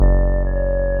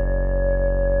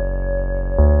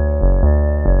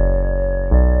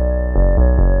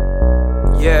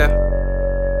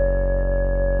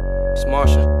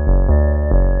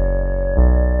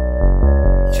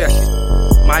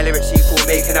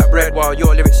now,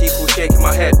 your lyrics equal shaking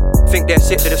my head. Think they're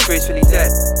sick, they're disgracefully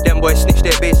dead. Them boys snitch,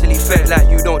 they're basically fed. Like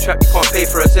you don't trap, you can't pay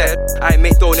for a Z. I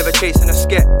mate though, never chasing a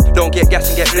sket. Don't get gas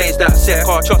and get blazed, that's it.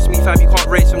 Can't trust me fam, you can't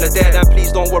raise from the dead. And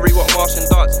please don't worry what Martian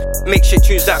does. Make shit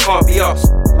tunes that can't be us.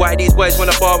 Why these boys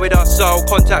wanna bar with us? So I'll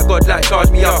contact God like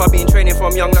charge me up. I've been training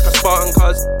from young like a Spartan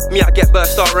cuz me I get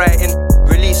burst, start writing.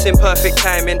 Releasing perfect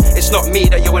timing. It's not me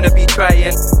that you wanna be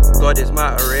trying. God is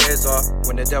my eraser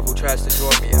when the devil tries to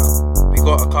draw me out. We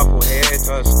got a couple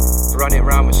haters running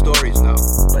around with stories now,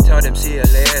 but tell them see you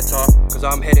later, cause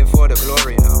I'm heading for the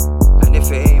glory now. And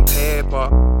if it ain't paper,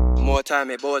 more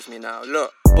time it bores me now.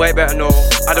 Look, boy better know,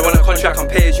 I don't want a contract on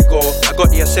pay as you go. I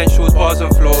got the essentials, bars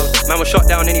and flows. Man will shut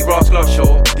down any rascal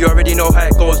show. You already know how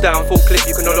it goes down. Full clip,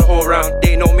 you can know the whole round.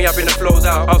 They know me, I bring the flows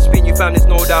out. I'll spin you fam, there's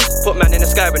no doubt. Put man in the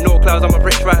sky with no clouds, I'm a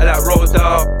rich writer that rolls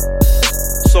down.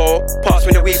 So, pass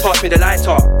me the weed, pass me the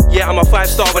lighter. Yeah, I'm a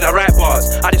 5-star when I write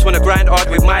bars. I just wanna grind hard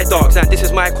with my dogs. And this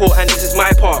is my court and this is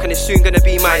my park. And it's soon gonna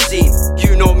be my scene.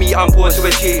 You know me, I'm born to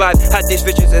achieve. I've had this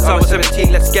vision since I was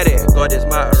 17, let's get it. God is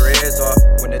my eraser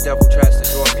when the devil tries to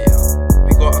draw me out.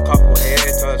 We got a couple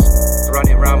haters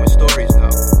running around with stories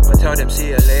now, but tell them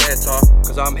see you later,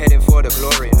 cause I'm heading for the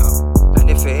glory now.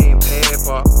 And if it ain't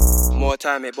paper, more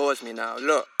time it bores me now.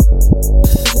 Look.